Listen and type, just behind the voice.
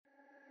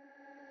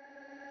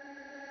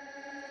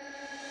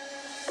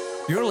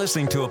You're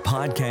listening to a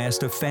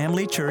podcast of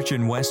Family Church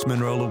in West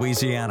Monroe,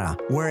 Louisiana.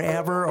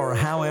 Wherever or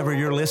however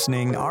you're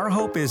listening, our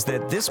hope is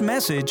that this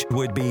message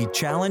would be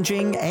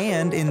challenging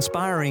and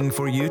inspiring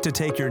for you to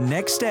take your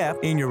next step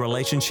in your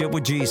relationship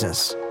with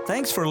Jesus.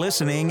 Thanks for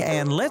listening,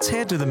 and let's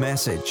head to the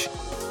message.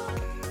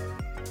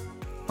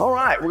 All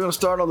right, we're going to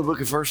start on the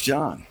book of 1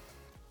 John.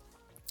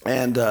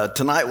 And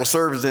tonight will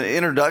serve as an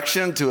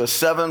introduction to a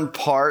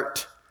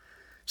 7-part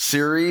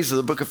series of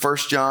the book of 1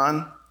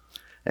 John.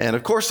 And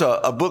of course,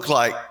 a book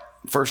like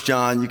 1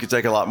 John, you could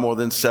take a lot more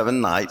than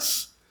 7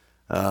 nights.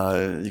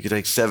 You could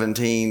take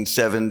 17,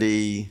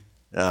 70.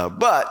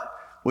 But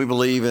we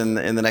believe in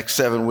the next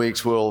 7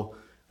 weeks we'll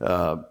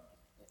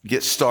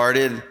get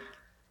started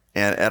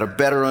and at a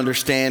better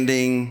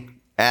understanding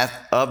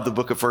of the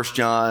book of 1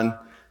 John.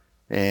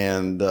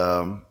 And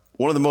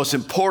one of the most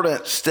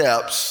important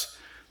steps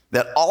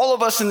that all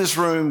of us in this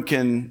room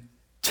can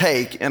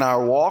take in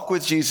our walk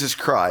with Jesus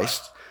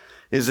Christ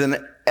is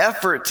an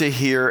effort to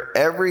hear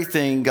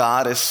everything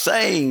God is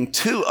saying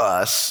to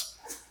us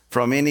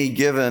from any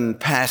given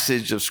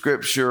passage of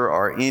Scripture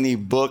or any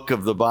book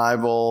of the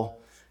Bible.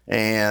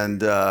 And,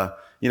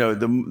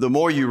 the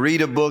more you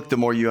read a book, the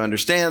more you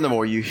understand, the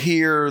more you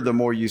hear, the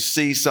more you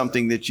see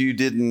something that you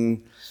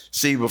didn't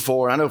see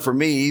before. I know for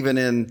me, even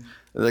in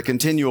the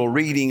continual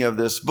reading of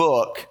this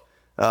book,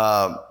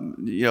 I've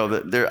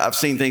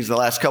seen things in the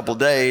last couple of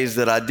days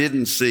that I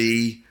didn't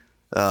see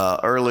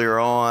earlier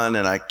on,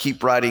 and I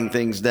keep writing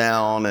things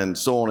down and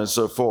so on and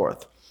so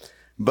forth.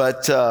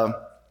 But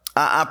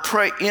I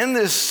pray in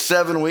this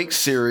 7-week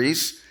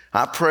series,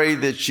 I pray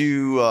that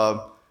you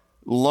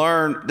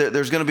learn that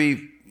there's going to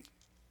be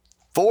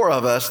 4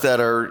 of us that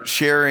are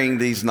sharing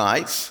these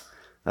nights,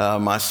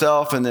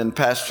 myself and then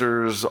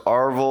Pastors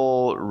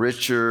Arvel,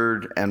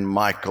 Richard, and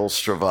Michael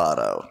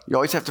Stravato. You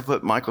always have to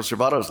put Michael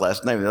Stravato's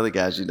last name. The other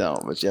guys you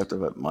don't, but you have to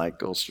put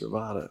Michael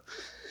Stravato.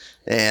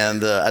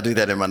 And I do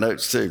that in my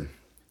notes too,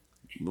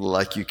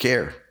 like you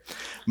care.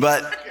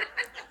 But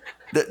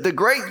the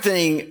great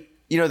thing,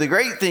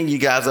 you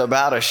guys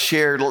about us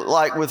shared,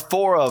 like with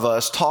 4 of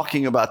us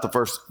talking about the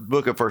first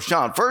book of 1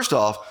 John. First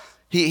off,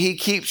 he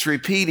keeps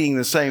repeating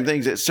the same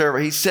things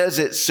he says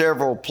it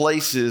several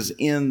places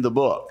in the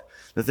book,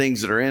 the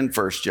things that are in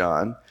 1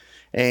 John.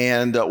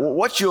 And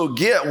what you'll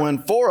get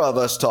when 4 of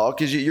us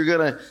talk is you're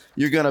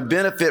gonna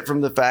benefit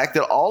from the fact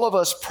that all of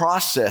us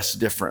process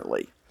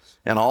differently.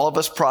 And all of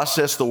us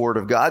process the Word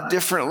of God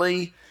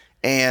differently.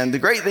 And the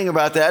great thing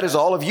about that is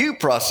all of you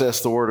process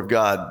the Word of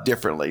God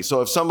differently.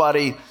 So if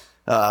somebody,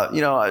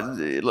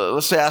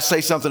 let's say I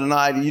say something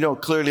tonight and you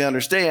don't clearly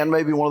understand,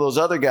 maybe one of those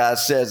other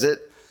guys says it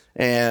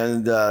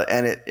and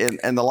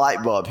the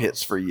light bulb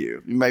hits for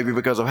you. Maybe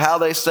because of how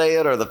they say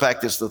it or the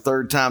fact it's the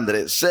 3rd time that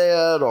it's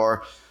said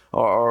or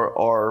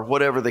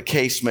whatever the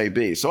case may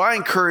be. So I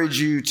encourage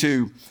you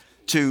to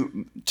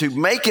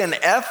make an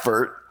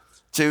effort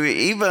to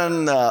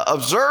even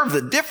observe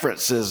the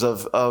differences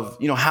of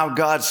how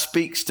God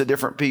speaks to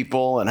different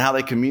people and how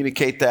they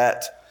communicate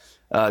that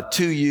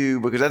to you,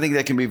 because I think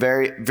that can be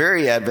very,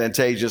 very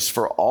advantageous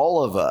for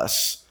all of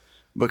us.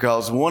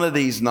 Because one of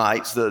these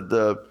nights,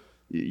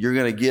 you're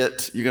going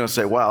to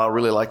say, wow, I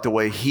really like the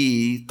way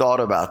he thought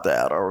about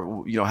that,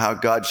 or how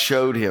God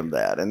showed him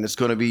that, and it's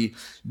going to be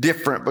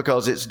different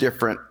because it's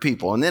different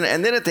people. And then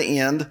at the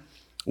end,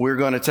 we're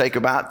going to take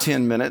about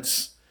 10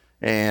 minutes.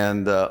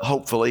 And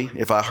hopefully,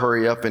 if I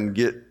hurry up and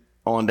get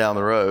on down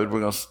the road, we're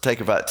going to take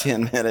about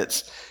 10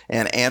 minutes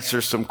and answer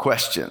some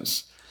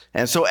questions.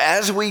 And so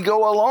as we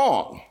go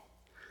along,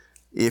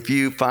 if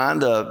you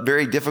find a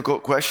very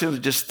difficult question,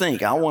 just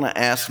think, I want to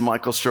ask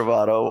Michael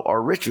Stravato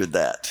or Richard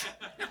that.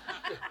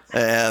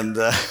 And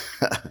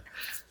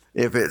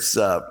if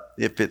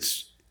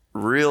it's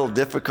real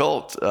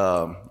difficult,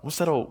 what's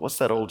that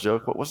old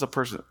joke? What's the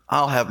person?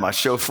 I'll have my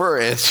chauffeur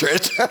answer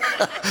it.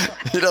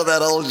 That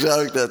old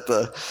joke that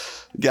the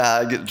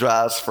guy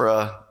drives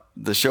for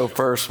the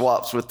chauffeur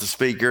swaps with the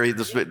speaker.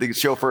 The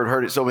chauffeur had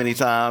heard it so many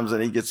times,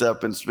 and he gets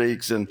up and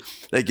speaks, and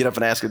they get up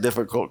and ask a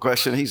difficult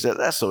question. He said,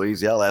 "That's so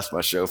easy. I'll ask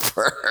my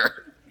chauffeur."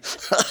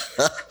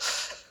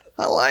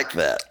 I like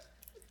that.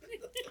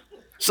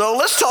 So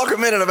let's talk a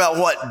minute about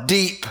what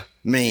deep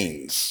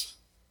means.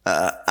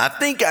 I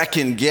think I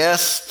can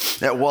guess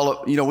that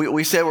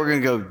we said we're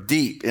going to go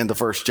deep into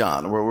 1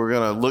 John, where we're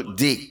going to look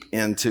deep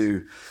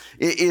into,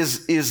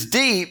 is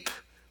deep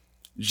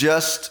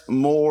just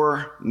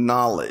more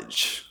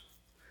knowledge?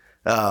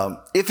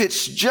 If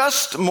it's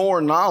just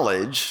more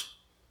knowledge,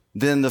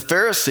 then the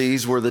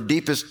Pharisees were the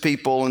deepest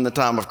people in the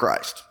time of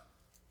Christ,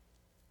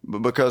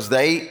 because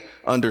they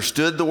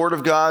understood the Word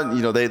of God.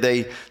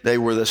 They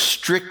were the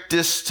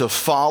strictest to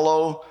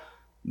follow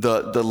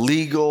the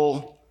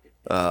legal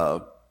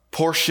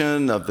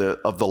portion of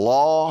the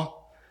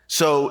law.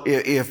 So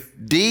if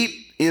deep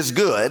is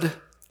good,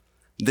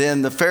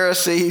 then the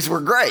Pharisees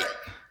were great.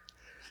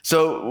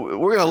 So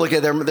we're going to look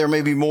at there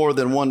may be more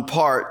than one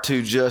part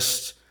to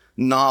just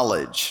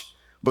knowledge,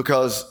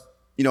 because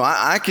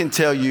I can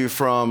tell you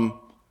from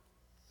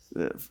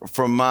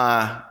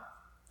my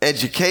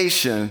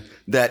education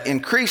that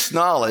increased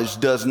knowledge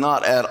does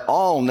not at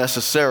all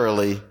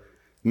necessarily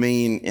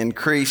mean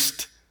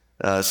increased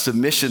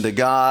submission to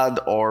God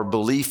or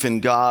belief in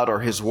God or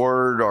His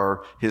Word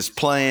or His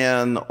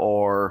plan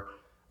or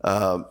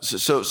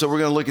so we're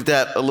going to look at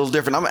that a little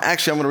different. I'm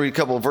going to read a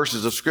couple of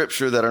verses of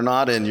Scripture that are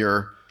not in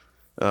your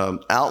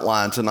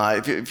outline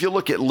tonight. If you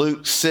look at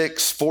Luke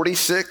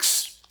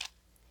 6:46,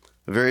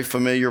 a very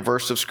familiar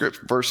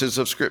verses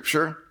of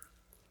Scripture.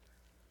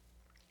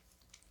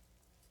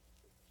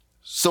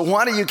 So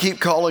why do you keep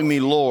calling me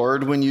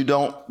Lord when you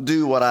don't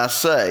do what I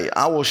say?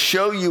 I will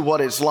show you what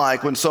it's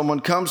like when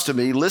someone comes to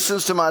me,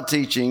 listens to my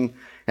teaching,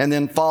 and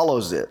then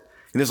follows it.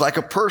 It is like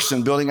a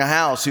person building a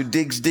house who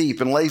digs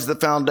deep and lays the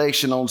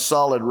foundation on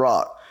solid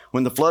rock.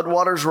 When the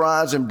floodwaters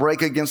rise and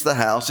break against the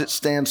house, it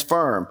stands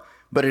firm,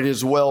 but it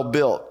is well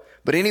built.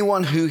 But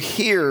anyone who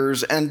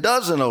hears and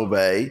doesn't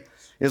obey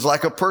is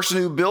like a person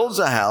who builds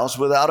a house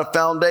without a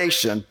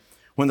foundation.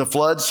 When the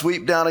floods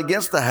sweep down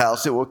against the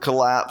house, it will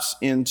collapse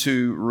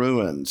into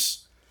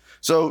ruins.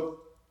 So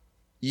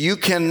you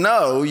can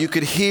know, you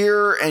could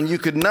hear and you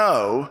could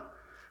know,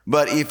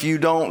 but if you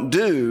don't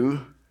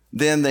do,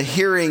 then the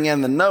hearing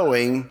and the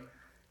knowing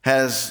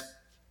has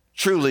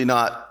truly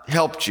not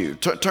helped you.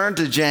 Turn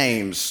to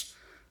James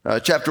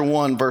chapter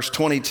 1, verse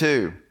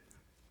 22.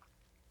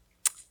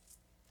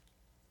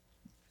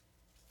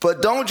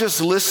 But don't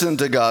just listen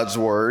to God's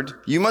word.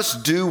 You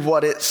must do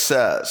what it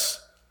says.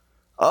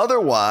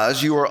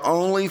 Otherwise, you are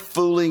only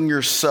fooling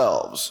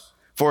yourselves.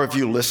 For if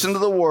you listen to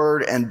the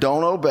word and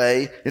don't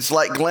obey, it's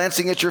like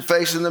glancing at your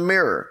face in the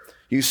mirror.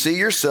 You see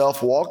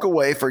yourself, walk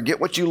away,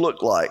 forget what you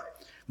look like.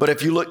 But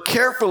if you look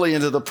carefully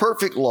into the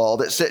perfect law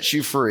that sets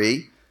you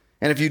free,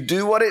 and if you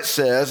do what it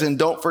says and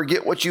don't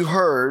forget what you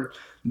heard,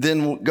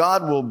 then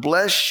God will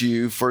bless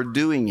you for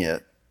doing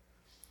it.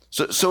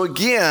 So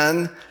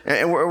again,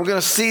 and we're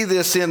going to see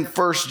this in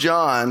 1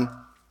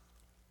 John,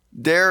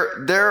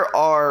 there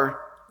are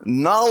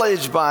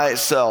knowledge by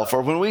itself,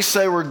 or when we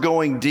say we're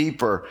going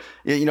deeper,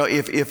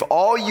 if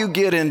all you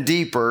get in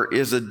deeper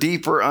is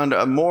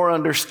a more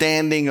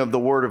understanding of the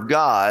Word of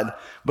God,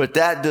 but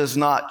that does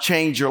not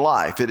change your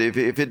life.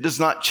 If it does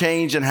not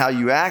change in how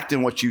you act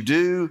and what you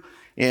do,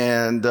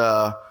 and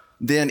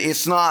then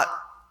it's not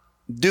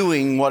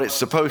doing what it's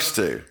supposed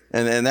to.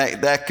 And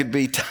that could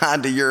be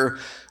tied to your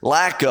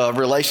lack of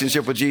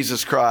relationship with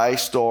Jesus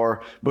Christ,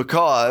 or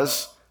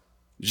because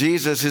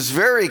Jesus is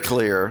very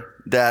clear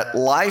that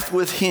life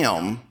with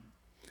Him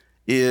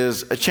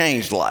is a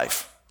changed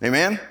life.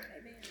 Amen?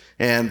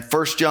 And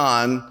 1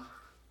 John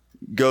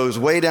goes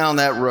way down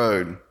that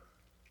road.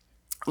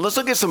 Let's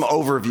look at some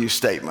overview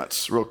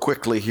statements real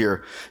quickly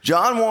here.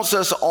 John wants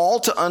us all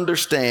to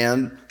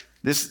understand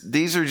this.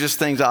 These are just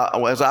things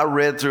as I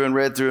read through,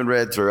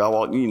 I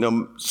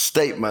want,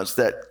 statements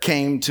that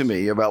came to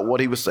me about what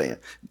he was saying.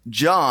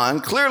 John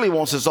clearly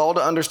wants us all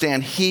to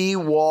understand he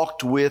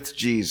walked with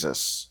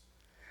Jesus.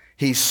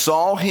 He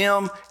saw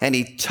him and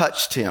he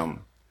touched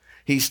him.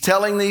 He's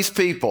telling these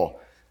people,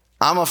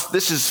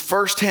 this is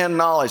firsthand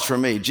knowledge for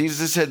me.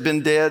 Jesus had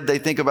been dead, they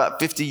think about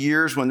 50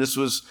 years when this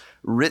was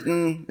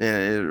written,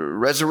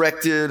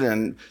 resurrected.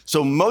 And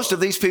so most of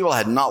these people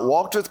had not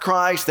walked with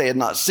Christ. They had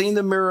not seen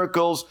the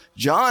miracles.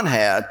 John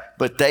had,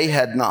 but they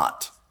had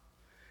not.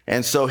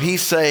 And so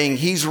he's saying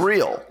he's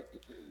real.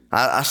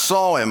 I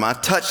saw him. I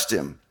touched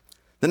him.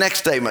 The next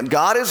statement,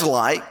 God is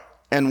light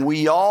and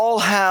we all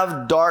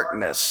have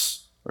darkness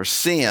or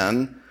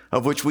sin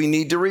of which we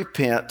need to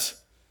repent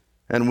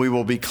and we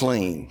will be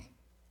clean.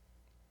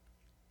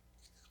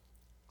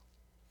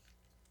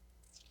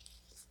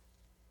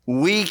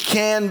 We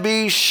can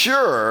be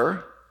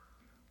sure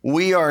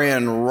we are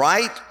in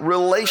right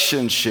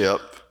relationship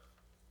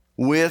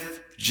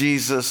with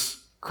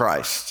Jesus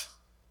Christ.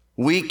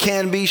 We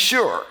can be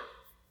sure.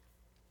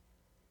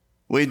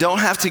 We don't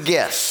have to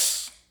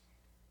guess.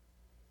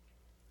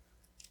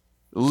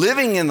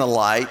 Living in the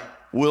light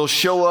will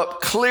show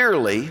up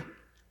clearly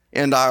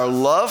in our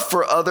love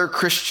for other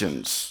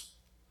Christians.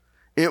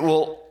 It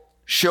will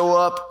show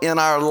up in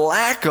our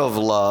lack of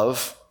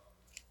love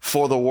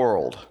for the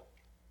world.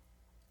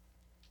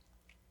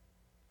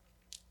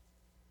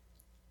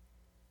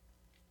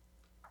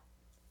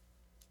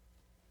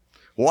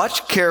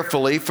 Watch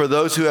carefully for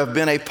those who have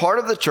been a part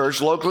of the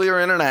church locally or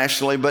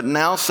internationally, but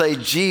now say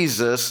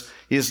Jesus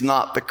is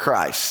not the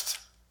Christ.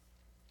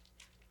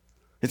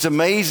 It's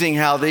amazing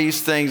how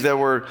these things that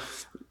were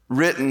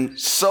written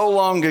so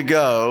long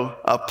ago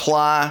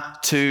apply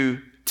to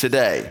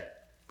today,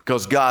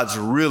 because God's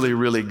really,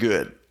 really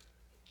good.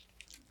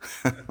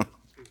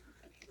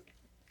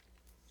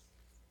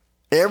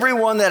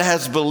 Everyone that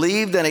has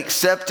believed and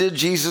accepted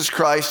Jesus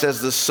Christ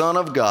as the Son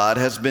of God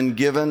has been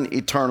given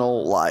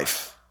eternal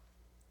life.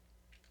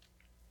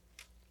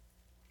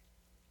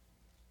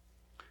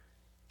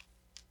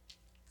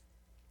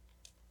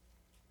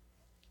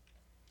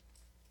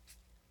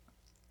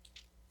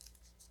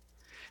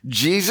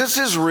 Jesus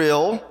is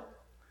real.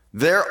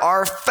 There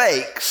are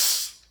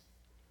fakes.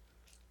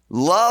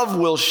 Love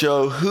will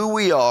show who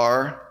we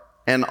are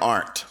and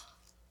aren't.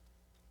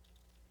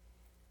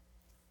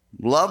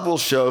 Love will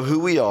show who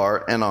we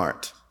are and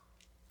aren't.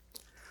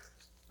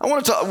 I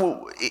want to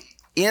talk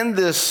in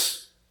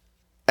this,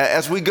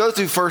 as we go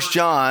through 1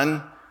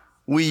 John,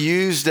 we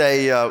used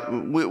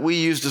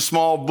a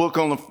small book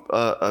on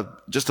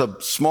just a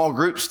small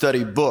group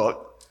study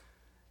book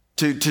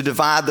to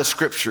divide the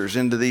scriptures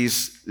into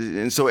these.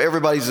 And so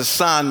everybody's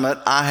assignment,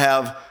 I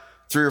have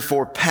 3 or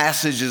 4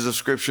 passages of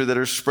scripture that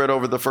are spread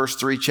over the first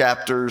 3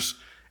 chapters.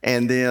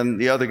 And then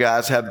the other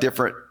guys have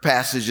different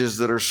passages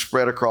that are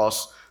spread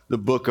across the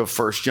book of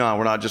 1 John.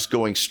 We're not just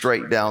going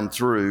straight down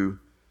through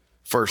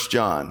 1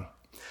 John.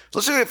 So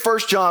let's look at 1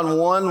 John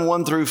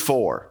 1 through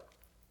 4.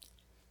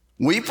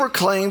 We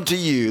proclaim to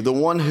you the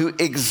one who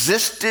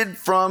existed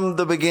from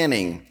the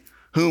beginning,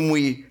 whom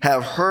we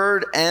have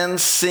heard and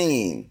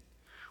seen.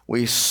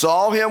 We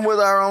saw him with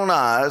our own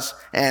eyes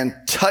and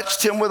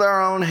touched him with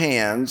our own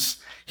hands.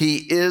 He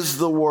is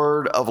the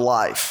word of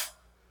life.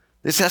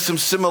 This has some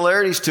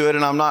similarities to it,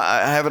 and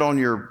I have it on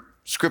your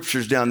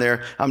scriptures down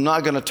there. I'm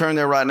not going to turn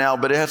there right now,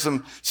 but it has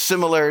some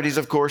similarities,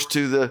 of course,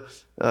 to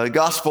the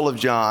Gospel of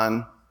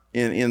John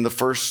in the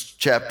first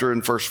chapter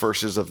and first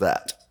verses of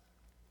that.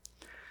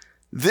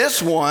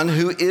 This one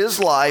who is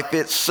life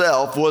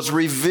itself was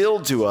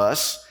revealed to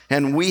us,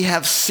 and we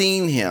have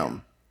seen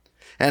him.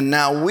 And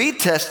now we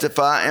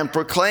testify and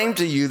proclaim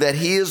to you that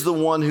he is the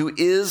one who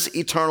is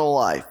eternal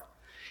life.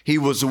 He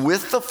was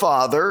with the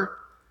Father,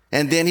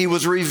 and then he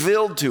was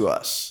revealed to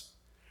us.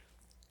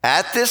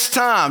 At this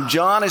time,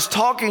 John is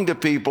talking to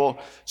people.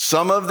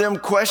 Some of them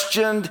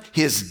questioned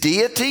his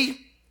deity.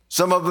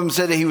 Some of them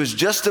said that he was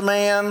just a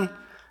man,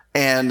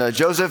 and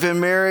Joseph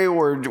and Mary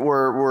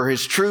were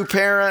his true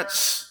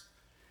parents.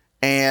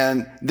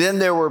 And then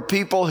there were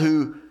people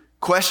who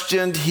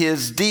questioned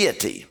his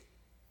deity,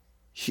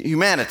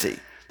 humanity,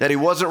 that he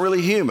wasn't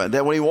really human,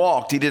 that when he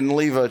walked, he didn't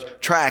leave a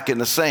track in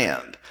the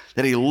sand,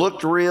 that he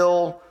looked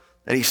real,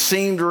 that he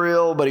seemed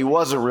real, but he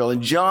wasn't real.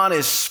 And John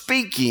is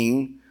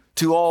speaking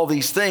to all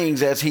these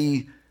things as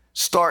he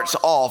starts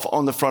off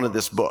on the front of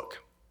this book,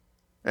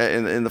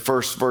 in the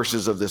first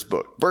verses of this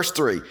book. Verse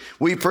 3,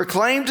 we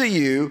proclaim to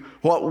you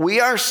what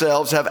we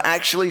ourselves have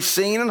actually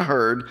seen and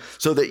heard,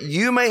 so that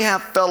you may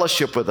have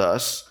fellowship with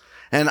us.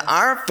 And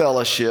our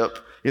fellowship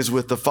is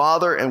with the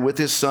Father and with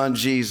his Son,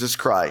 Jesus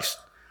Christ.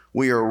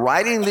 We are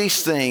writing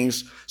these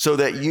things so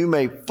that you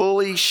may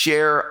fully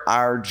share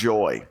our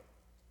joy.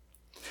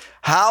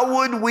 How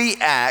would we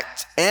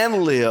act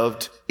and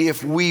lived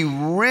if we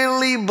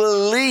really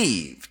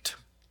believed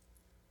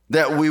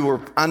that we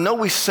were, I know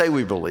we say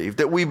we believe,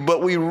 but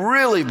we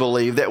really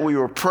believe that we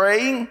were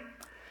praying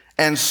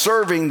and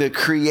serving the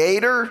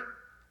creator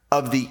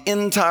of the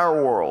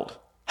entire world?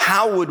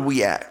 How would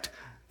we act?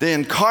 The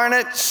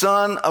incarnate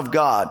Son of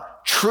God,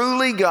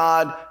 truly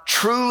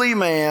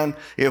man,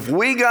 if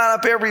we got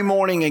up every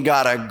morning and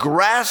got a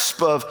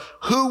grasp of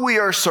who we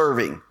are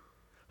serving,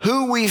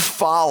 who we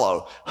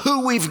follow,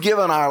 who we've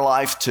given our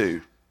life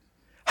to,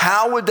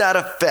 how would that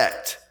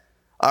affect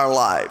our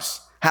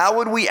lives? How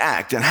would we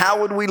act and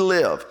how would we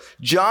live?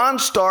 John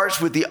starts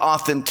with the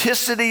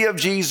authenticity of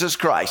Jesus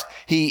Christ.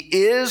 He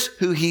is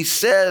who he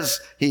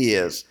says he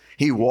is.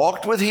 He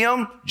walked with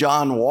him.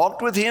 John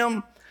walked with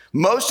him.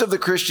 Most of the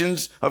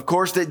Christians, of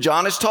course, that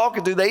John is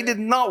talking to, they did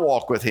not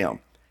walk with him.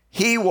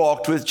 He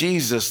walked with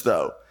Jesus,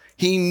 though.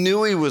 He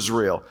knew he was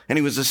real, and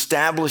he was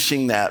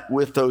establishing that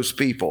with those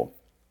people.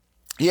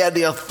 He had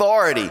the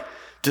authority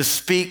to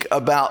speak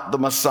about the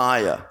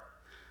Messiah.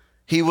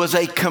 He was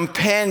a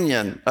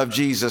companion of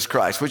Jesus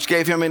Christ, which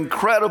gave him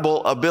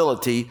incredible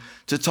ability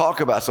to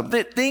talk about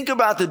something. Think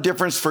about the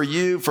difference for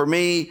you, for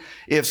me,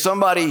 if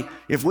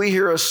we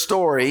hear a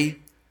story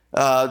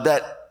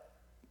that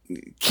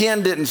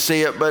Ken didn't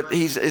see it, but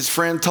his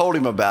friend told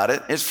him about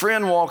it. His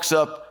friend walks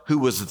up who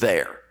was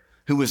there,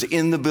 who was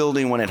in the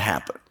building when it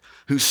happened,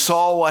 who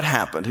saw what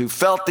happened, who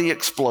felt the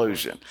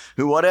explosion,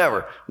 who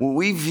whatever. Well,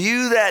 we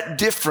view that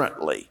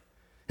differently.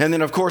 And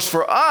then, of course,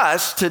 for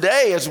us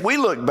today, as we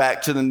look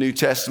back to the New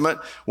Testament,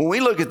 when we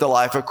look at the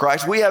life of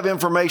Christ, we have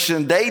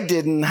information they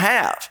didn't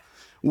have.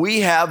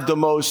 We have the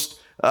most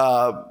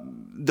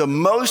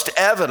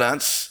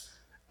evidence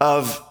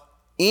of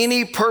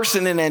any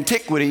person in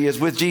antiquity is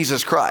with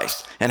Jesus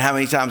Christ, and how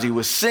many times he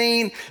was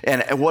seen,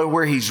 and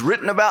where he's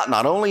written about,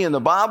 not only in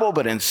the Bible,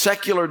 but in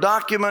secular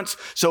documents.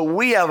 So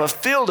we have a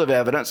field of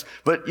evidence,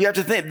 but you have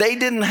to think, they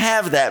didn't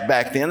have that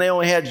back then. They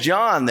only had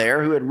John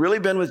there, who had really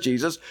been with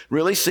Jesus,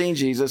 really seen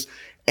Jesus,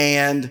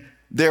 and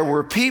there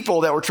were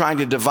people that were trying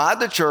to divide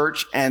the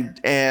church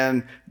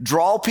and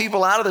draw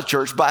people out of the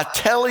church by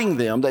telling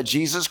them that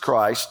Jesus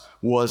Christ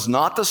was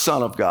not the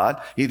Son of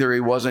God. Either he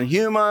wasn't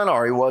human,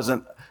 or he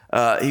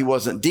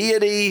wasn't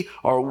deity,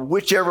 or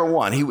whichever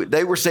one.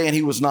 They were saying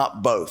he was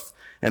not both,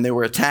 and they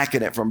were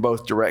attacking it from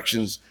both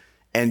directions,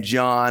 and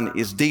John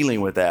is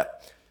dealing with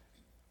that.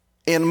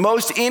 In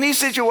most any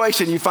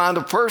situation, you find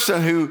a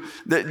person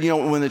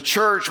when the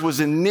church was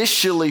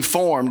initially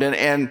formed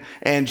and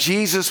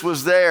Jesus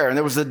was there, and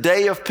there was the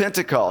day of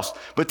Pentecost.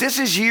 But this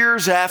is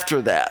years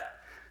after that.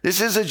 This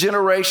is a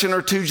generation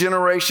or two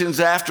generations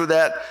after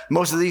that.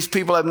 Most of these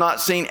people have not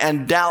seen,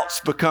 and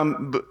doubts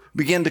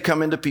begin to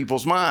come into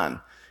people's mind.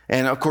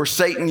 And of course,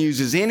 Satan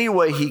uses any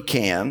way he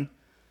can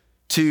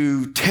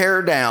to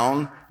tear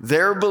down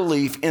their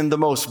belief in the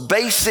most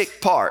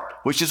basic part,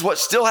 which is what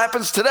still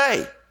happens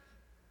today.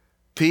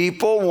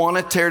 People want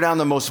to tear down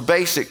the most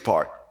basic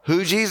part,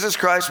 who Jesus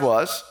Christ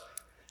was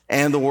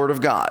and the Word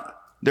of God.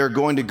 They're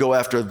going to go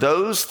after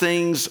those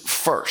things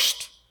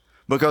first.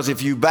 Because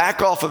if you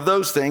back off of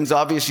those things,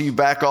 obviously you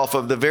back off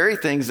of the very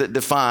things that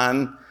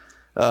define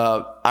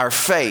our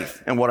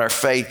faith and what our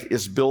faith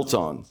is built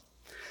on.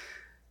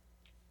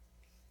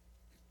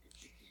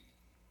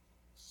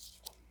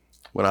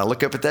 When I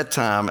look up at that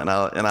time and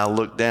I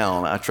look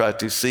down, I try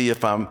to see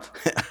if I'm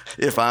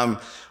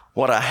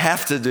what I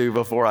have to do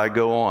before I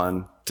go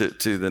on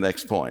to the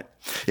next point.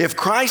 If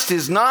Christ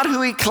is not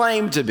who he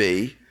claimed to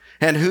be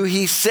and who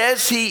he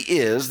says he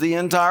is, the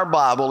entire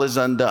Bible is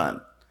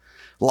undone.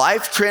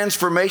 Life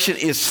transformation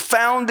is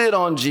founded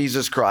on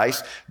Jesus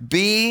Christ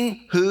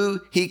being who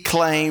he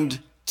claimed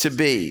to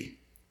be.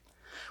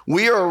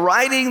 We are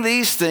writing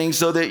these things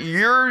so that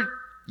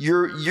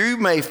you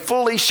may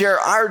fully share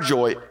our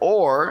joy,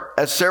 or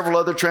as several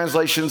other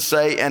translations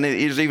say, and it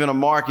is even a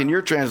mark in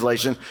your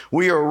translation,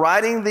 we are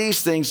writing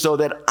these things so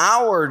that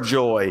our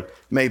joy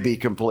may be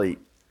complete.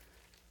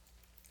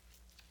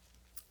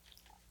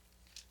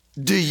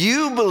 Do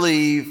you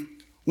believe,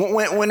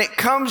 when it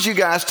comes, you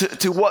guys,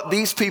 to what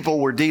these people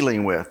were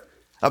dealing with,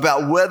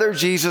 about whether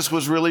Jesus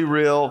was really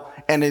real,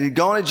 and it had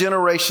gone a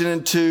generation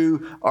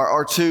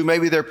or two,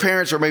 maybe their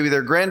parents or maybe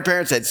their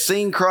grandparents had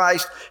seen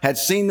Christ, had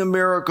seen the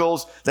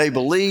miracles, they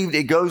believed,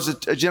 it goes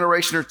a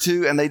generation or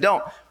two, and they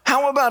don't.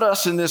 How about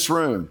us in this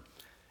room?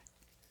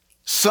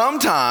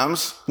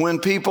 Sometimes when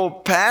people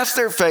pass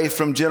their faith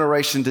from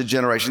generation to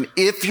generation,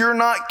 if you're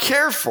not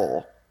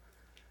careful,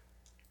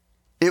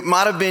 it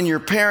might have been your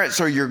parents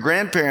or your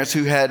grandparents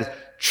who had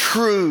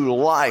true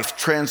life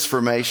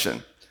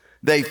transformation.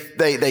 They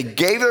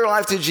gave their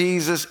life to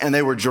Jesus and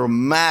they were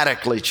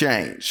dramatically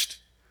changed.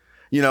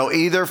 You know,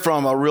 either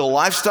from a real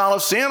lifestyle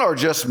of sin or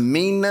just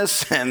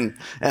meanness and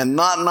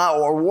not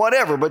or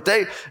whatever. But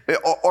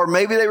or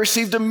maybe they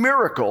received a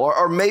miracle,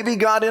 or maybe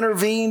God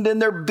intervened in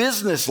their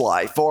business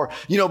life,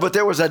 but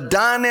there was a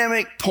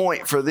dynamic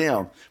point for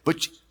them.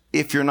 But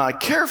if you're not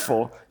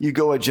careful, you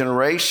go a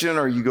generation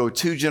or you go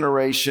 2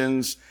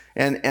 generations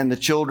and the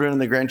children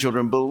and the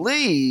grandchildren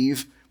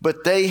believe,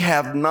 but they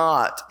have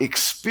not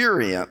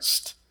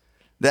experienced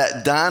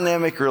that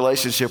dynamic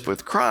relationship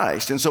with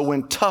Christ. And so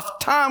when tough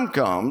time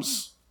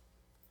comes,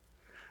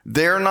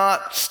 they're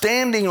not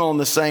standing on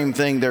the same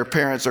thing their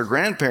parents or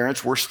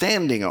grandparents were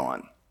standing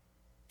on.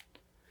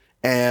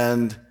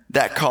 And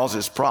that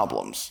causes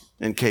problems,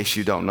 in case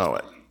you don't know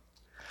it.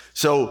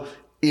 So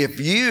if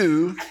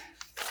you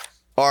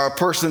are a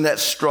person that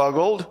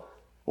struggled,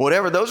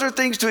 whatever, those are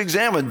things to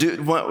examine.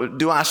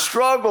 Do I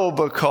struggle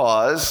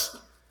because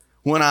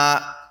when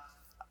I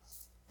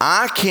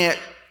can't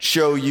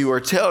show you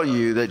or tell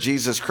you that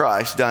Jesus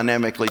Christ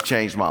dynamically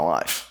changed my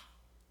life?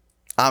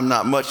 I'm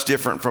not much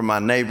different from my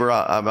neighbor.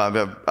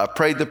 I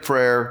prayed the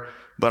prayer,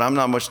 but I'm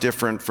not much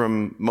different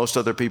from most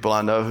other people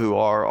I know who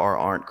are or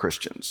aren't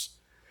Christians.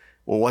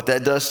 Well, what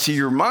that does to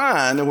your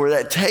mind and where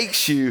that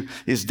takes you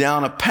is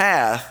down a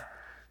path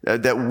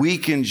that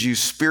weakens you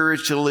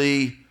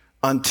spiritually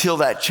until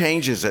that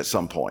changes at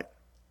some point.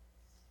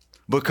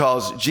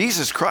 Because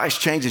Jesus Christ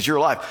changes your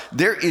life.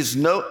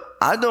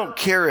 I don't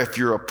care if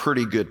you're a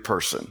pretty good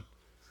person.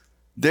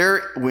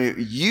 When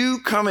you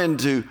come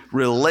into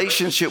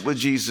relationship with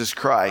Jesus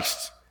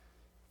Christ,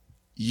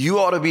 you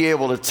ought to be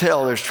able to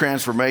tell there's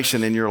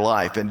transformation in your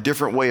life, and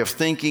different way of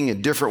thinking,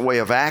 and different way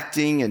of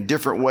acting, and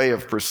different way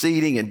of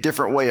proceeding, and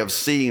different way of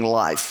seeing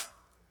life.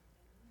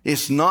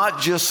 It's not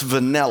just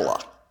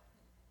vanilla.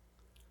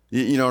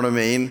 You know what I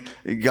mean?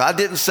 God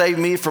didn't save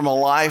me from a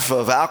life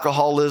of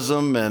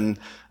alcoholism and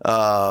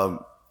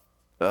all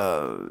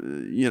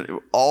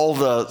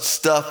the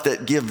stuff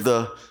that give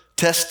the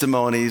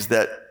testimonies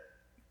that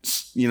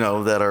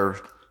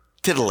are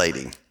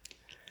titillating.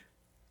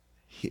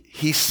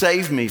 He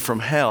saved me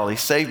from hell. He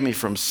saved me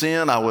from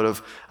sin. I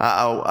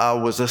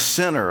was a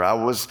sinner.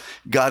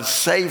 God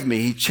saved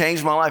me. He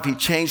changed my life. He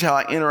changed how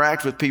I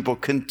interact with people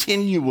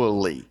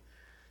continually.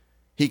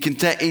 He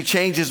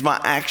changes my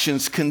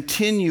actions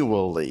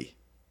continually.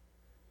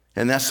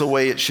 And that's the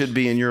way it should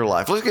be in your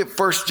life. Look at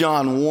 1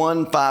 John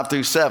 1, 5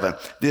 through 7.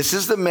 This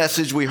is the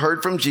message we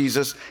heard from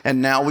Jesus,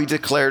 and now we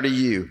declare to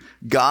you.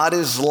 God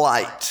is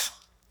light,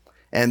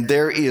 and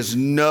there is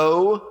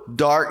no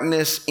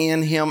darkness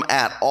in him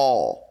at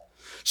all.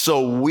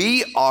 So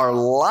we are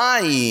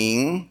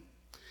lying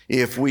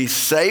if we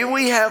say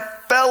we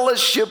have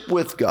fellowship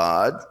with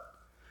God,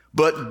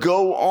 but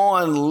go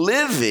on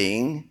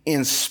living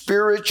in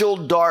spiritual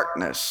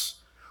darkness.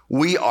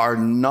 We are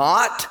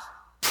not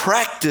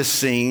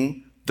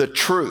practicing the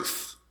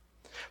truth.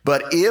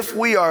 But if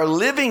we are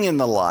living in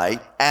the light,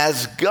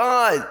 as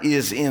God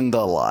is in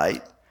the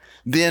light,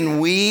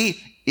 then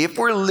if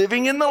we're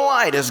living in the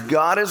light, as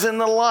God is in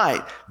the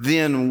light,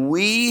 then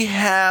we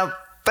have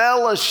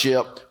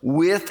fellowship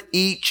with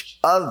each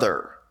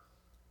other.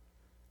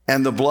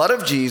 And the blood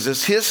of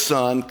Jesus, his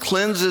son,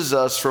 cleanses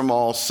us from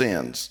all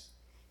sins.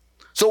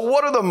 So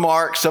what are the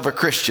marks of a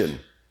Christian?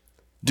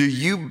 Do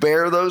you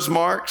bear those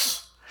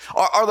marks?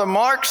 Are the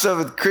marks of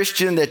a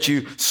Christian that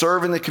you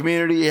serve in the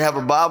community, you have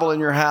a Bible in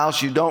your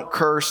house, you don't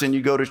curse, and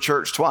you go to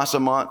church twice a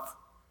month?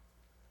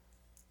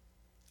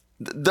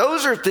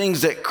 Those are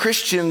things that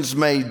Christians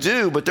may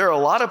do, but there are a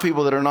lot of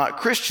people that are not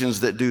Christians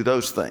that do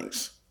those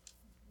things.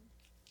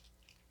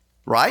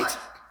 Right?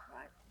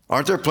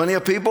 Aren't there plenty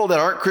of people that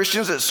aren't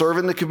Christians that serve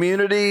in the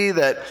community,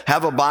 that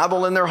have a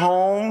Bible in their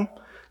home,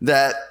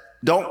 that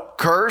don't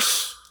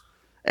curse,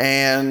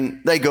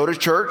 and they go to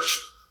church,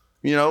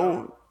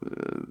 now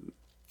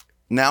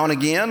and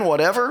again,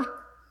 whatever?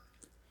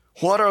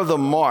 What are the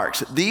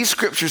marks? These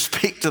scriptures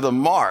speak to the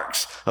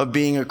marks of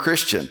being a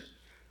Christian.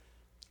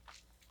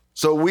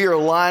 So we are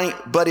lying,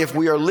 but if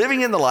we are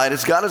living in the light,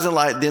 as God is in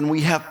light, then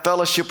we have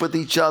fellowship with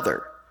each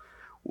other.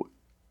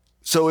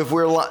 So if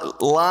we're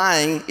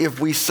lying, if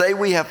we say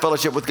we have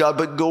fellowship with God,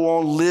 but go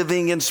on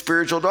living in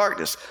spiritual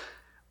darkness,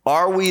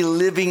 are we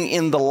living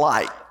in the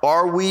light?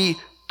 Are we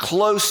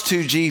close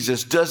to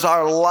Jesus? Does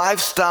our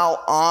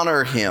lifestyle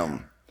honor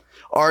him?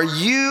 Are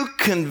you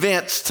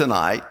convinced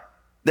tonight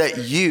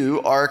that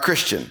you are a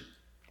Christian?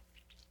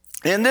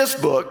 In this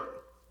book,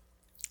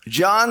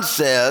 John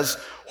says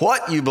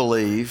what you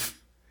believe,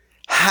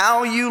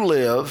 how you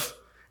live,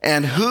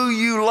 and who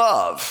you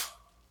love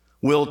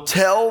will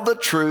tell the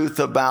truth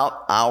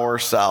about our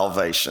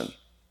salvation.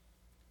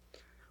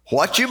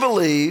 What you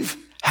believe,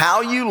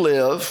 how you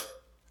live,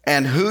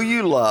 and who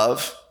you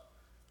love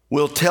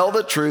will tell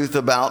the truth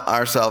about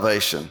our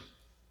salvation.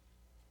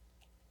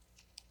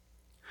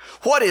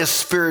 What is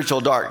spiritual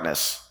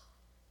darkness?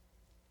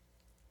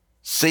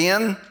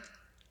 Sin,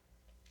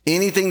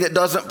 anything that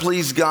doesn't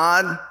please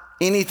God,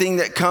 anything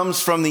that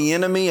comes from the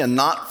enemy and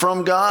not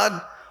from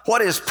God.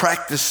 What is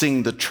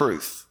practicing the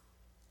truth?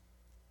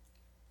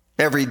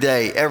 Every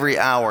day, every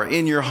hour,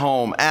 in your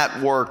home,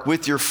 at work,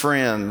 with your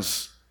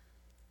friends,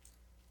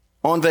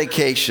 on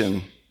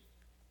vacation.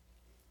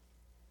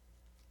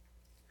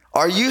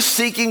 Are you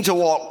seeking to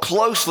walk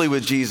closely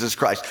with Jesus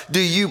Christ? Do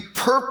you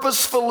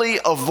purposefully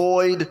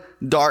avoid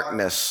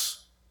darkness?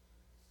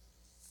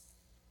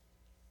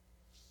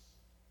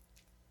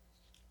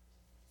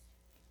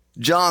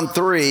 John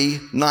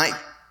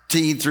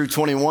 3:19 through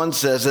 21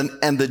 says,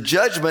 and the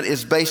judgment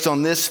is based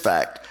on this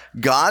fact.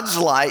 God's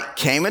light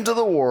came into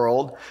the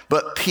world,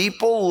 but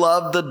people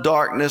loved the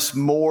darkness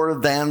more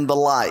than the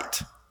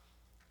light.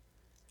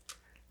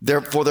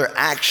 Therefore, their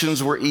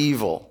actions were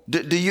evil.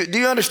 Do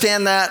you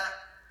understand that?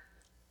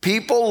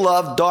 People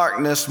love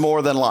darkness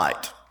more than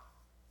light.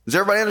 Does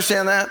everybody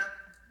understand that?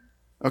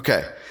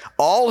 Okay.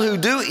 All who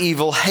do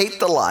evil hate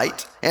the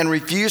light and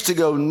refuse to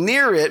go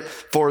near it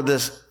for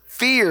this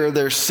fear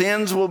their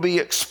sins will be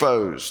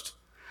exposed.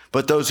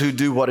 But those who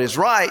do what is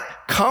right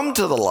come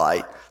to the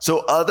light so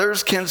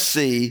others can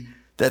see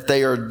that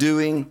they are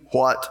doing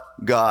what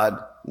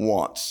God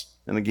wants.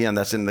 And again,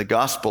 that's in the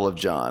Gospel of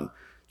John,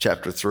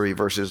 chapter 3,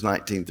 verses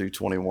 19 through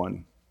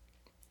 21.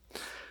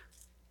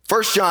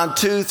 1 John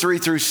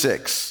 2:3 through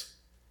 6.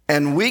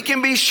 And we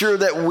can be sure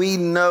that we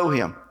know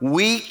him.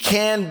 We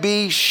can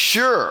be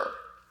sure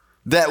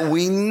that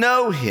we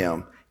know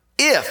him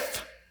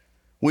if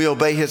we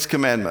obey his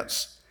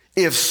commandments.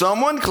 If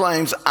someone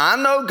claims, I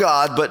know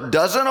God, but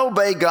doesn't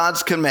obey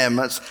God's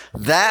commandments,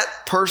 that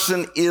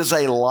person is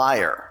a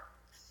liar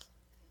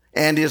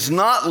and is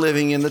not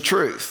living in the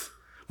truth.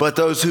 But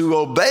those who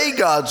obey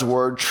God's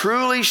word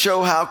truly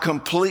show how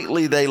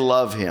completely they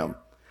love him.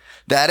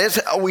 That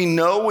is how we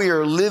know we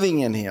are living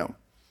in him.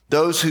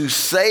 Those who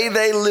say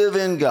they live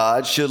in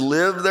God should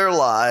live their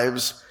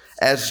lives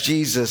as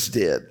Jesus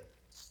did.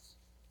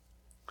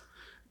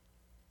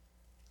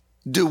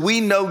 Do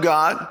we know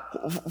God?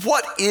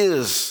 What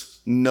is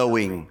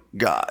knowing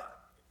God?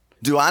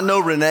 Do I know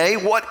Renee?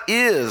 What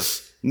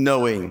is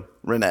knowing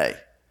Renee?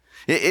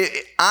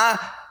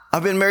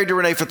 I've been married to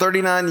Renee for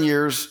 39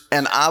 years,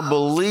 and I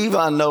believe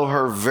I know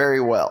her very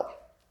well,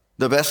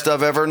 the best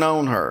I've ever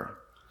known her.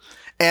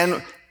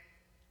 And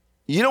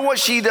you know what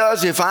she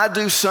does if I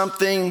do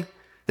something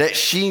that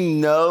she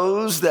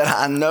knows that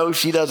I know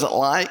she doesn't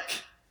like?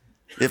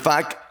 If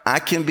I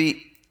can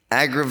be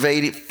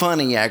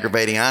funny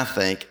aggravating, I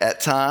think, at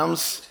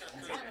times.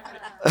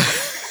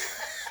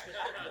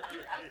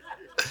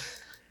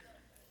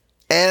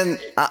 And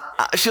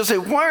she'll say,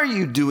 why are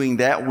you doing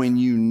that when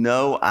you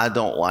know I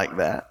don't like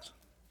that?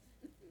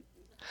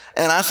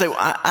 And I say,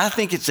 I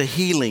think it's a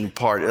healing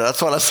part.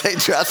 That's what I say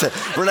to her. I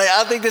said, Renee,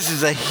 I think this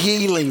is a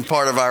healing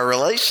part of our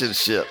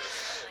relationship.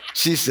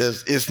 She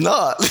says, it's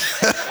not.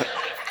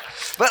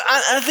 But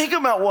I think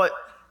about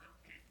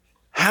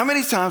how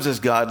many times has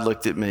God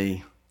looked at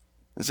me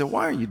and said,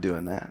 why are you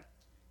doing that?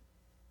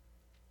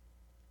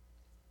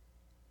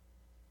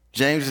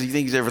 James, do you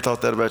think he's ever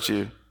thought that about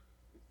you?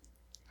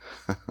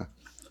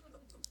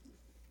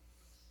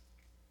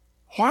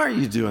 Why are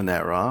you doing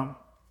that, Rob?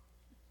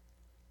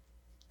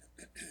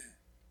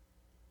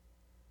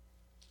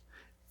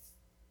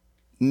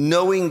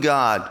 knowing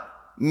God.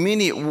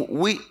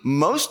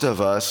 Most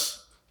of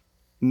us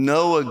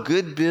know a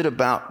good bit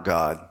about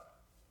God.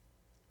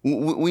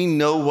 We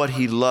know what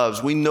he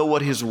loves. We know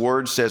what his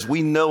word says.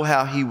 We know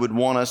how he would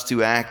want us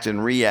to act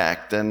and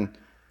react. And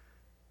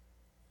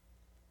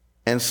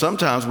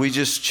sometimes we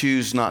just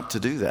choose not to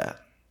do that.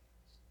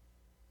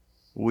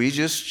 We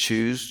just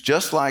choose,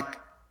 just like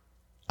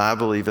I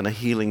believe in a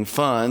healing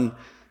fund,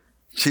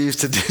 choose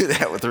to do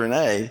that with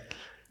Renee.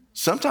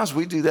 Sometimes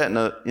we do that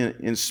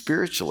in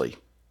spiritually.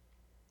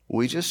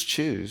 We just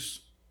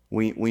choose.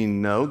 We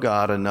know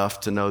God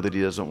enough to know that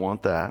he doesn't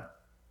want that.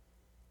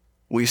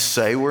 We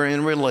say we're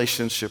in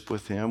relationship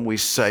with him. We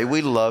say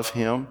we love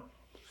him.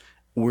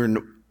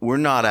 We're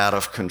not out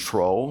of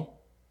control.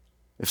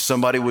 If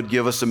somebody would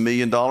give us $1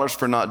 million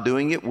for not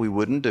doing it, we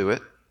wouldn't do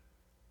it.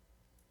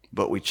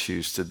 But we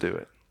choose to do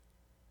it,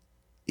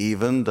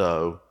 even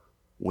though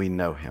we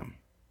know him.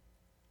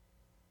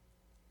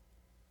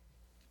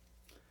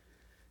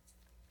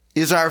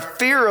 Is our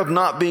fear of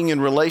not being in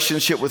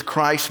relationship with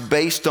Christ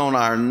based on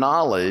our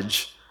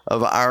knowledge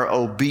of our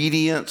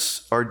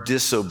obedience or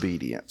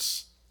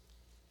disobedience?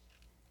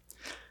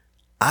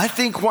 I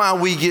think why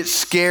we get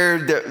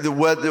scared, there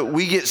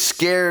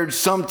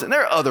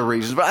are other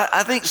reasons, but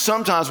I think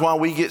sometimes why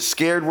we get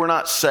scared we're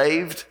not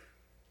saved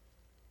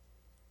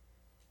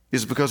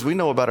is because we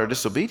know about our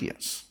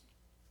disobedience,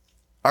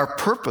 our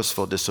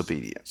purposeful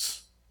disobedience.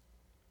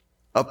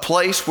 A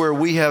place where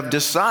we have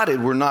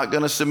decided we're not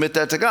going to submit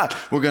that to God.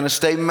 We're going to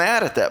stay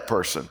mad at that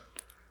person.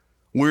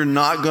 We're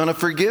not going to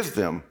forgive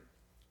them.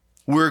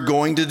 We're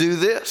going to do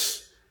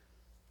this.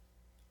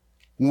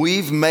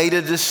 We've made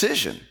a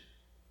decision.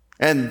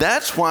 And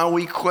that's why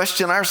we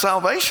question our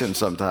salvation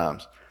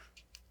sometimes.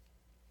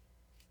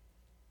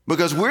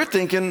 Because we're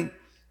thinking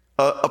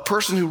a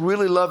person who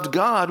really loved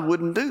God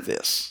wouldn't do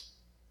this.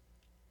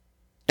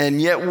 And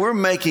yet we're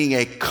making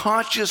a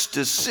conscious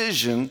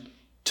decision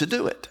to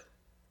do it.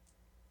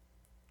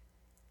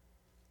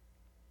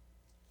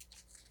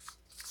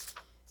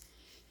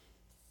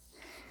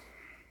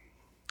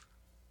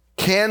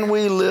 Can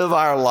we live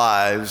our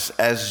lives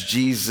as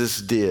Jesus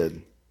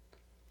did?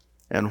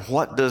 And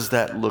what does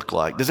that look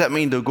like? Does that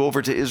mean to go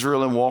over to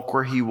Israel and walk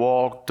where he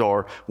walked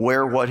or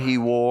wear what he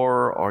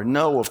wore? Or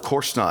no, of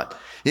course not.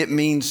 It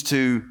means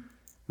to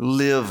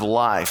live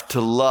life,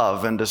 to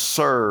love and to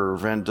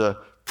serve and to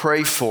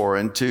pray for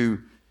and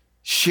to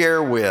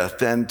share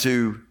with and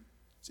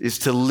is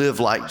to live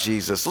like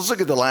Jesus. Let's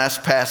look at the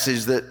last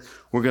passage that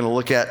we're going to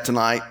look at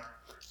tonight.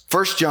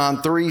 1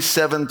 John 3,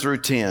 7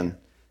 through 10.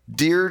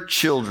 Dear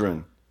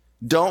children,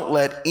 don't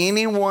let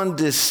anyone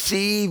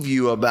deceive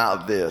you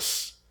about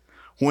this.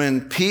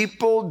 When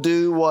people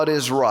do what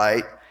is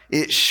right,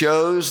 it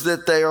shows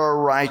that they are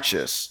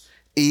righteous,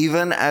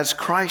 even as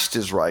Christ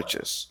is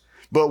righteous.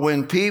 But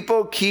when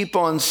people keep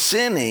on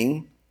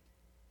sinning,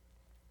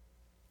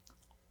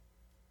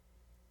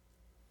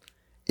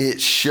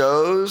 it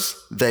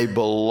shows they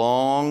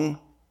belong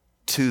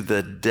to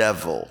the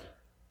devil,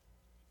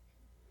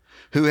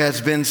 who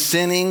has been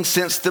sinning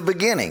since the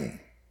beginning.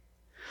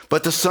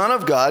 But the Son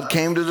of God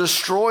came to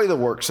destroy the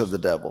works of the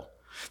devil.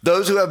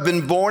 Those who have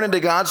been born into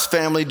God's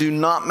family do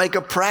not make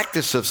a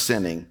practice of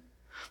sinning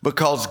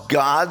because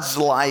God's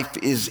life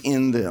is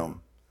in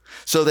them.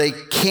 So they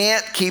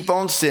can't keep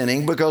on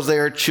sinning because they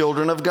are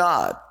children of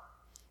God.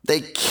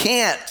 They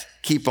can't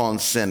keep on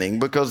sinning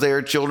because they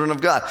are children of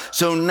God.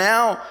 So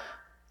now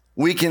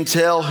we can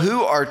tell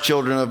who are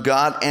children of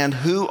God and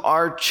who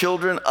are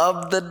children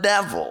of the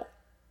devil.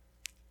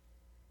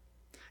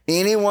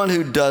 Anyone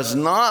who does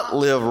not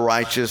live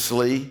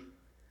righteously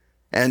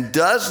and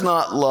does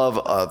not love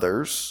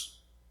others,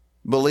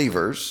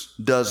 believers,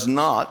 does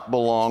not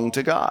belong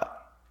to God.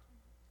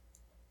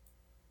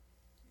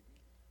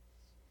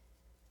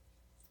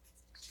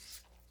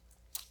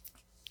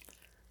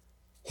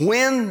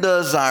 When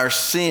does our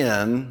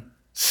sin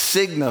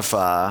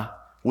signify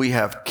we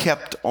have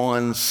kept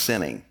on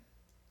sinning?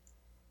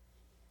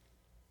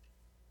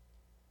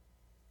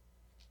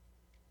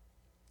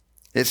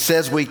 It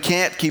says we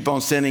can't keep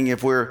on sinning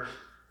if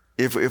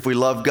we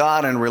love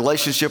God and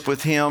relationship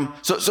with him.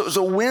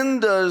 So when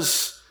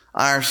does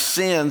our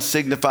sin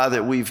signify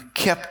that we've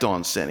kept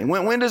on sinning?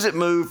 When does it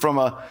move from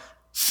a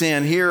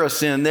sin here, a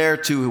sin there,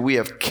 to we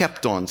have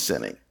kept on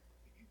sinning?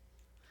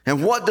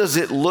 And what does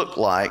it look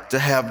like to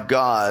have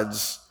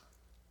God's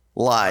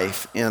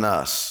life in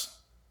us?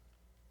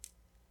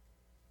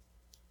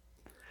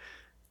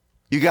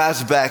 You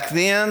guys, back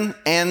then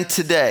and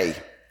today,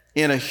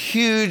 in a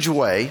huge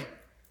way,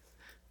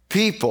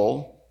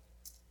 people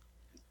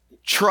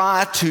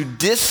try to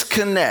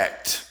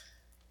disconnect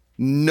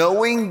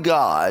knowing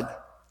God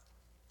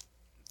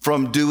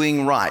from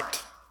doing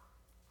right.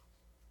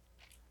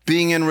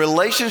 Being in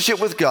relationship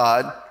with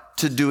God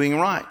to doing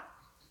right.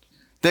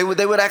 They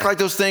would act like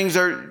those things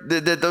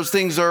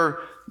are,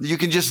 you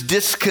can just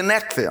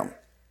disconnect them.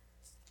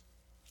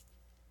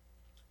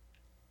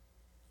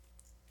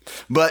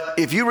 But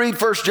if you read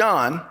 1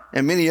 John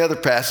and many other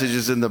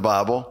passages in the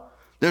Bible,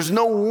 there's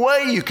no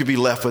way you could be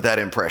left with that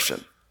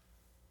impression.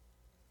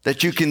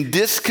 that you can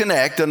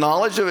disconnect a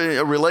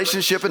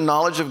relationship and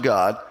knowledge of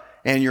God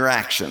and your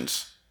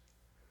actions.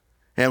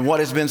 And what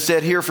has been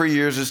said here for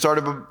years, it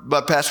started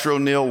by Pastor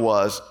O'Neill,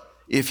 was,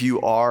 if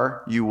you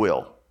are, you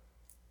will.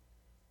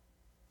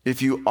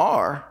 If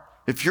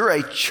you're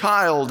a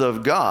child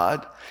of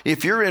God,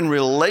 if you're in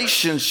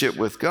relationship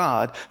with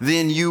God,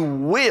 then you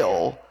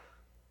will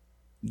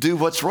do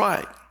what's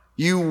right.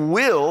 You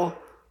will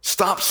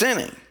stop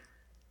sinning,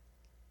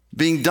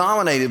 being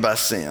dominated by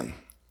sin.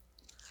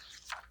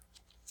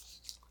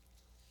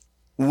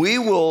 We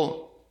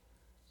will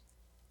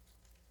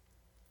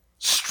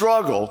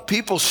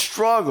people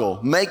struggle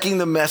making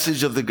the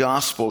message of the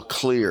gospel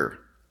clear.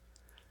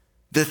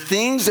 The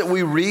things that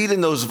we read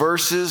in those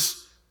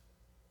verses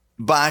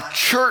by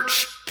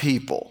church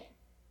people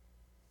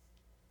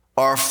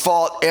are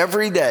fought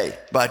every day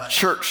by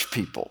church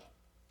people.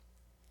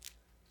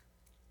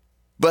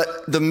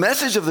 But the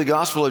message of the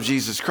gospel of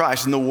Jesus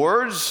Christ and the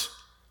words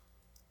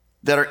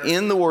that are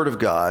in the Word of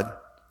God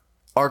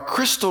are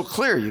crystal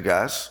clear, you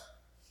guys.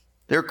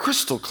 They're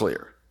crystal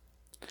clear.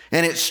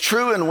 And it's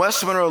true in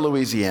West Monroe,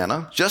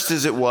 Louisiana, just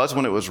as it was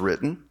when it was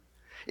written.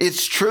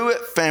 It's true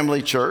at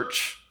Family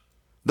Church.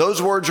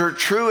 Those words are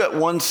true at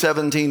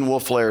 117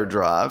 Wolf Lair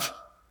Drive.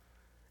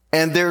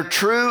 And they're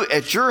true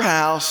at your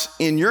house,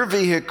 in your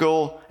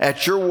vehicle,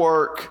 at your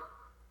work.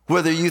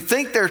 Whether you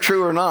think they're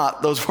true or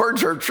not, those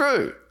words are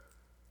true.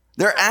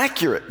 They're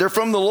accurate. They're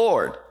from the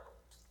Lord.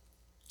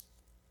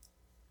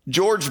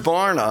 George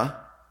Barna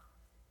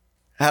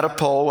had a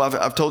poll.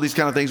 I've told these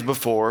kind of things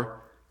before.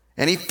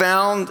 And he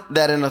found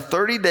that in a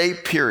 30-day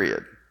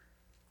period,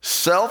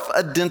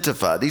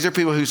 self-identified, these are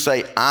people who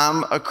say,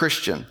 I'm a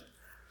Christian,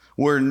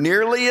 were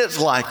nearly as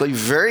likely,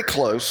 very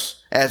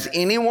close, as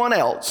anyone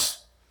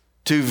else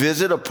to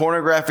visit a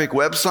pornographic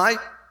website,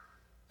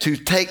 to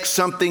take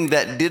something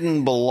that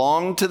didn't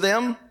belong to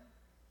them,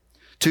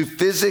 to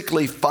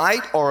physically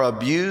fight or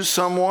abuse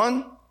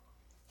someone,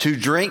 to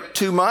drink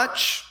too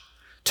much,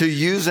 to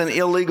use an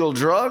illegal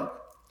drug,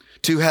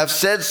 to have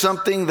said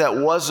something that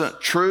wasn't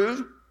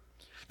true,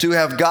 to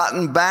have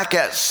gotten back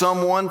at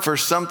someone for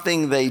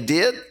something they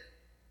did,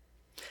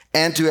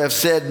 and to have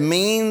said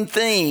mean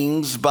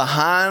things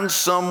behind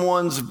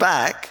someone's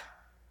back.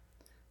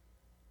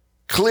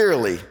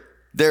 Clearly,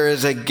 there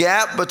is a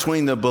gap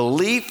between the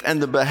belief and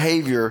the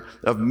behavior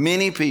of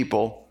many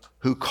people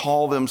who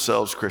call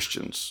themselves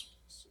Christians.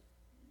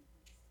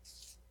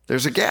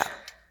 There's a gap.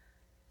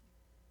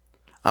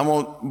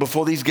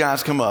 Before these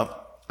guys come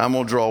up, I'm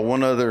going to draw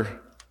one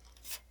other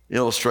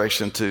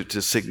illustration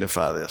to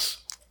signify this.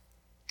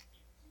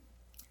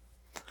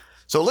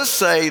 So let's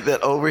say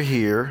that over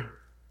here,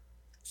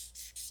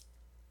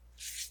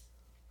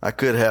 I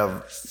could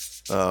have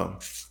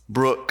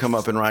Brooke come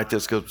up and write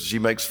this, because she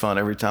makes fun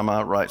every time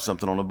I write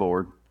something on the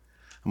board.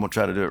 I'm going to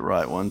try to do it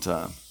right one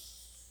time.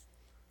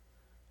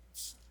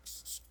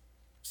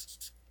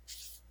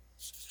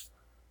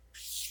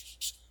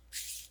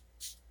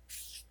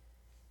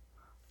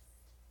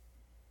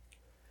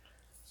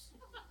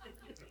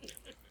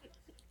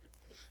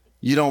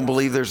 You don't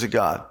believe there's a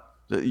God.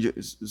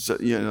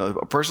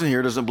 A person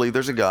here doesn't believe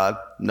there's a God,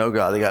 no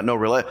God. They got no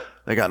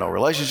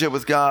relationship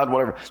with God,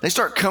 whatever. They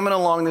start coming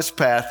along this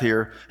path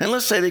here, and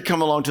let's say they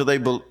come along till they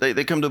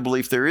come to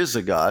believe there is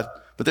a God,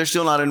 but they're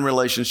still not in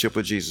relationship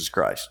with Jesus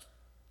Christ.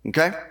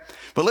 Okay?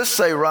 But let's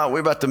say we're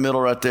about the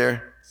middle right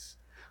there.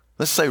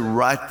 Let's say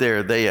right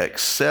there they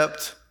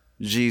accept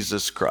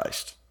Jesus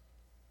Christ,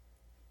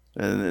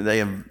 and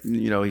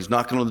he's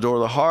knocking on the door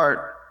of the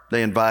heart.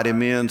 They invite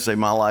him in, say,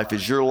 my life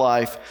is your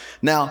life.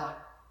 Now,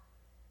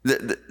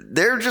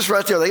 they're just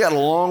right there. They got a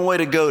long way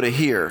to go to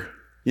here.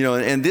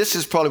 And this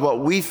is probably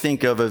what we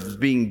think of as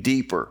being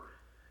deeper.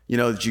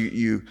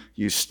 You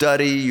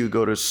study, you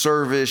go to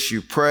service,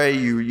 you pray,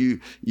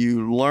 you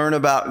learn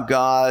about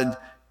God,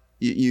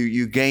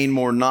 you gain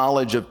more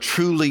knowledge of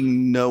truly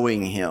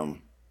knowing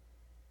him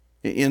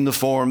in the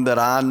form that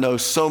I know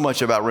so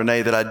much about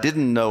Renee that I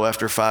didn't know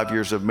after 5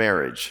 years of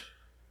marriage.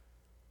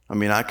 I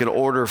mean, I could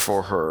order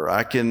for her.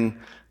 I don't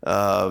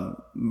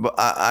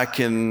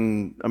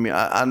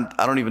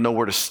even know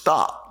where to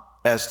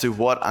stop as to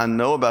what I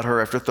know about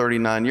her after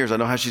 39 years. I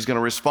know how she's going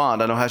to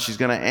respond. I know how she's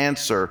going to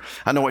answer.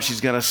 I know what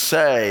she's going to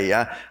say.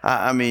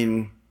 I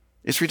mean,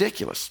 it's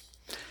ridiculous,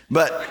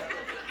 but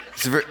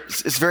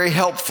it's very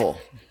helpful,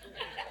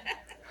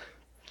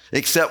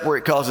 except where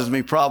it causes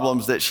me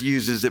problems that she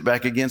uses it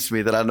back against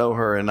me, that I know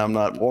her and I'm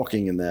not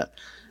walking in that.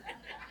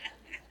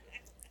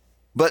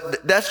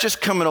 But that's just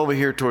coming over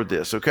here toward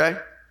this, okay?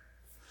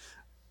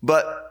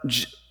 But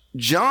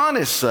John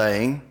is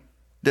saying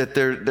that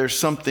there's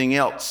something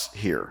else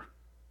here.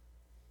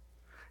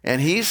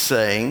 And he's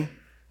saying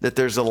that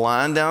there's a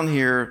line down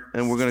here,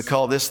 and we're going to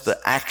call this the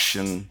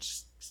action.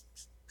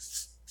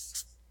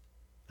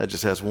 That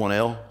just has one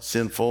L,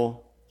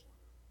 sinful.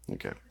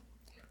 Okay.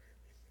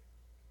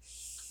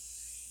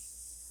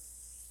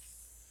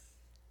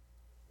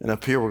 And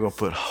up here we're going to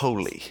put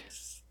holy.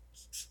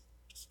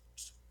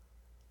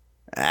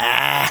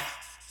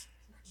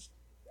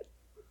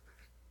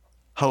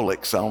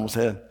 Holix, I almost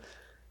had.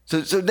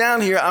 So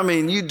down here, I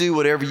mean, you do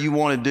whatever you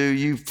want to do.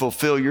 You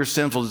fulfill your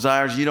sinful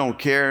desires. You don't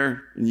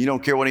care. And you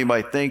don't care what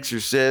anybody thinks or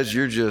says.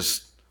 You're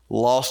just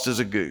lost as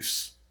a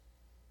goose.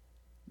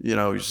 You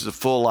know, it's just a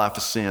full life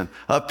of sin.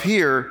 Up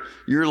here,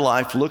 your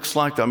life looks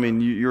like, I mean,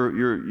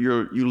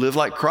 you live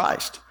like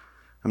Christ.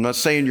 I'm not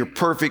saying you're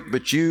perfect,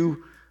 but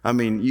you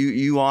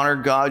honor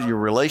God, your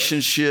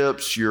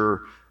relationships,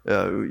 your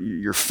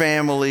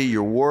family,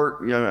 your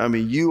work. You know, I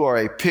mean, you are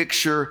a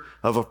picture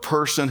of a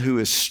person who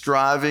is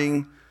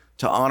striving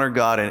to honor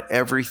God in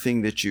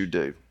everything that you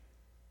do.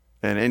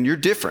 And you're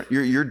different.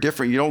 You're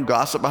different. You don't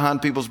gossip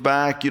behind people's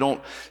back. You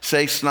don't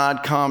say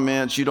snide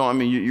comments.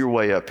 You're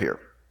way up here.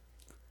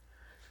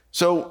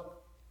 So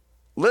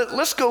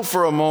let's go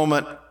for a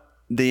moment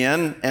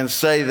then and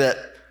say that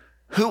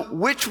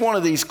which one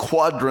of these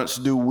quadrants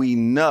do we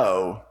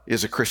know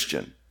is a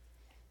Christian?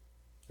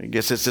 I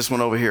guess it's this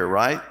one over here,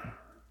 right?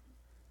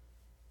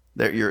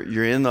 That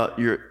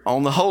you're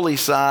on the holy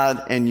side,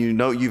 and you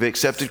know you've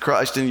accepted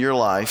Christ in your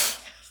life.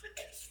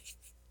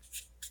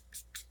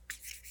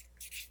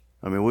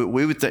 I mean,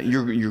 we would think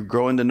you're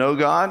growing to know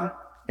God,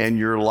 and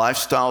your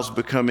lifestyle's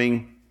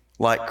becoming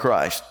like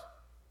Christ.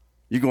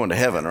 You're going to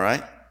heaven,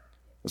 right?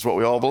 That's what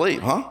we all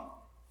believe, huh?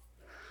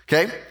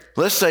 Okay,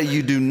 let's say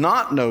you do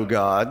not know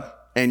God,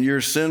 and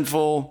you're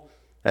sinful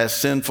as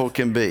sinful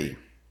can be.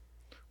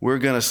 We're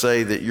going to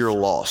say that you're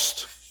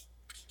lost.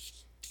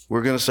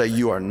 We're going to say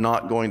you are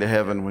not going to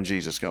heaven when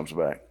Jesus comes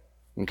back.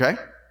 Okay?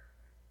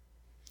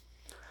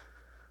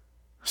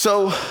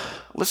 So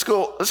let's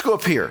go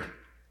up here.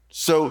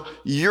 So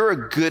you're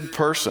a good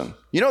person.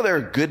 You know, there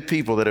are good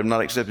people that have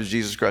not accepted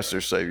Jesus Christ as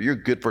their Savior. You're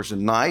a good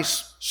person,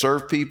 nice,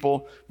 serve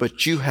people,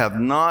 but you have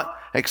not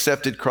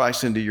accepted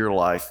Christ into your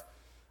life.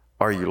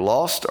 Are you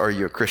lost or are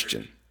you a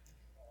Christian?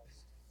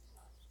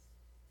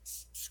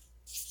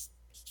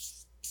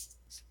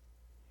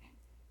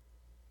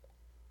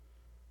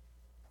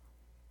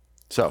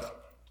 So,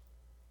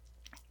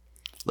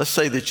 let's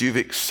say that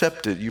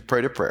you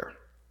prayed a prayer,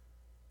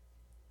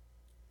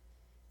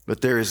 but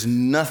there is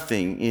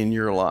nothing in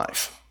your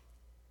life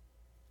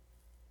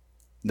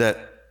that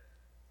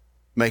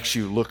makes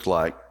you look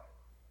like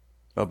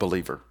a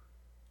believer.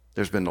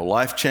 There's been no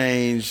life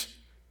change,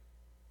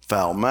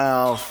 foul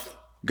mouth,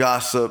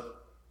 gossip,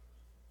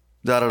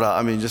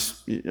 da-da-da.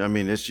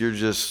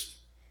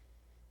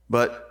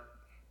 But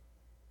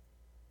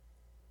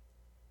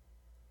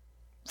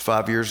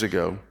 5 years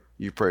ago,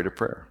 you prayed a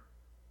prayer.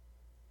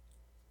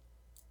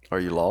 Are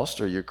you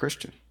lost or are you a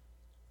Christian?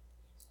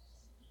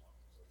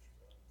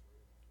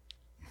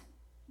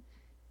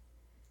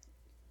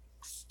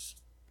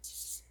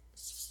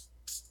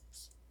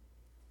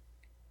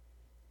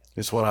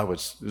 It's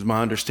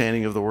my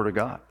understanding of the Word of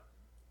God.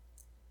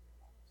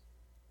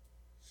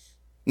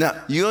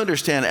 Now, you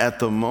understand at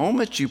the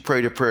moment you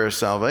prayed a prayer of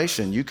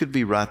salvation, you could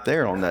be right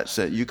there on that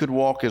set. You could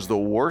walk as the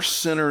worst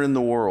sinner in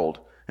the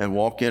world and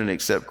walk in and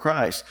accept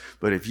Christ.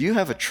 But if you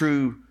have a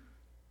true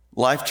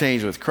life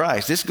change with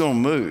Christ, it's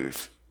going to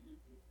move.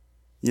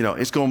 You know,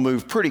 it's going to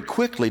move pretty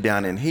quickly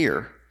down in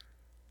here.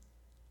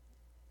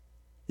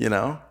 You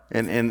know,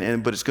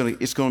 but it's going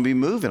to be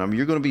moving. I mean,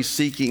 you're going to be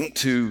seeking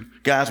to,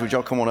 guys, would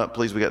y'all come on up,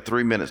 please? We got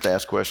 3 minutes to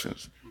ask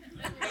questions.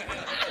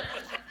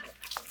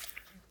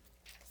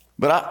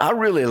 But I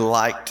really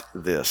liked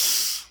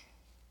this.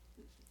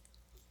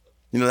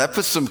 You know, that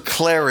puts some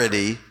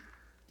clarity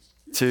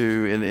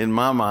in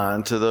my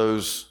mind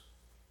to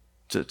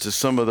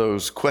some of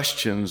those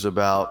questions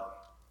about.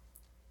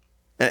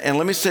 And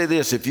let me say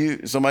this: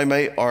 somebody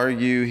may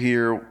argue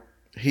here,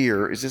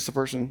 is this the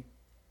person?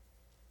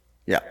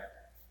 Yeah.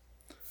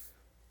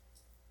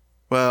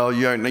 Well,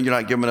 you're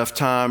not giving enough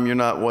time. You're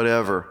not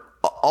whatever.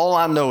 All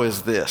I know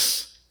is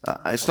this: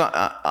 it's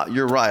not.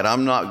 You're right.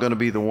 I'm not going to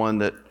be the one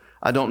that.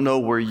 I don't know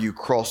where you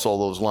cross all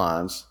those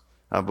lines.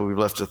 But we've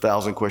left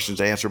 1,000 questions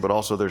to answer. But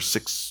also, there's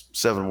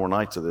 6-7 more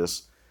nights of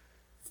this,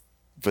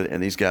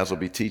 and these guys will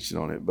be teaching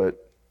on it. But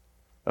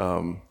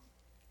I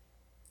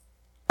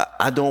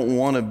don't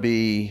want to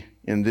be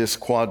in this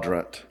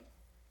quadrant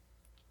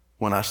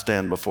when I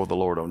stand before the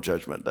Lord on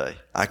Judgment Day.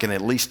 I can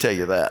at least tell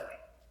you that.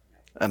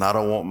 And I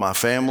don't want my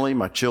family,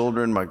 my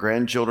children, my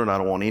grandchildren, I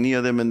don't want any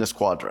of them in this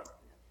quadrant.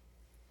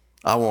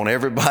 I want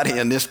everybody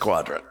in this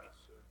quadrant.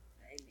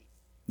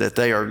 That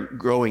they are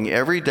growing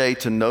every day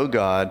to know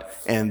God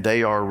and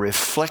they are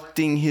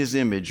reflecting His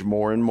image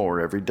more and more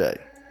every day.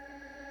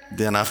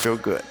 Then I feel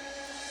good.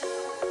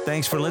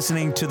 Thanks for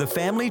listening to the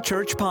Family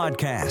Church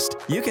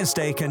Podcast. You can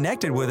stay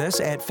connected with us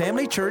at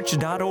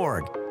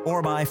familychurch.org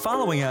or by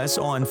following us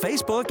on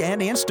Facebook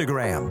and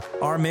Instagram.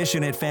 Our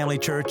mission at Family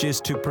Church is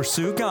to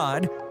pursue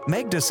God,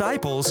 make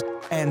disciples,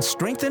 and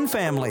strengthen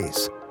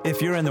families. If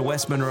you're in the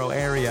West Monroe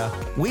area,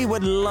 we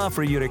would love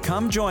for you to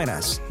come join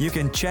us. You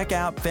can check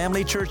out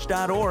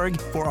familychurch.org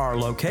for our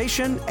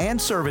location and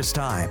service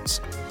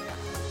times.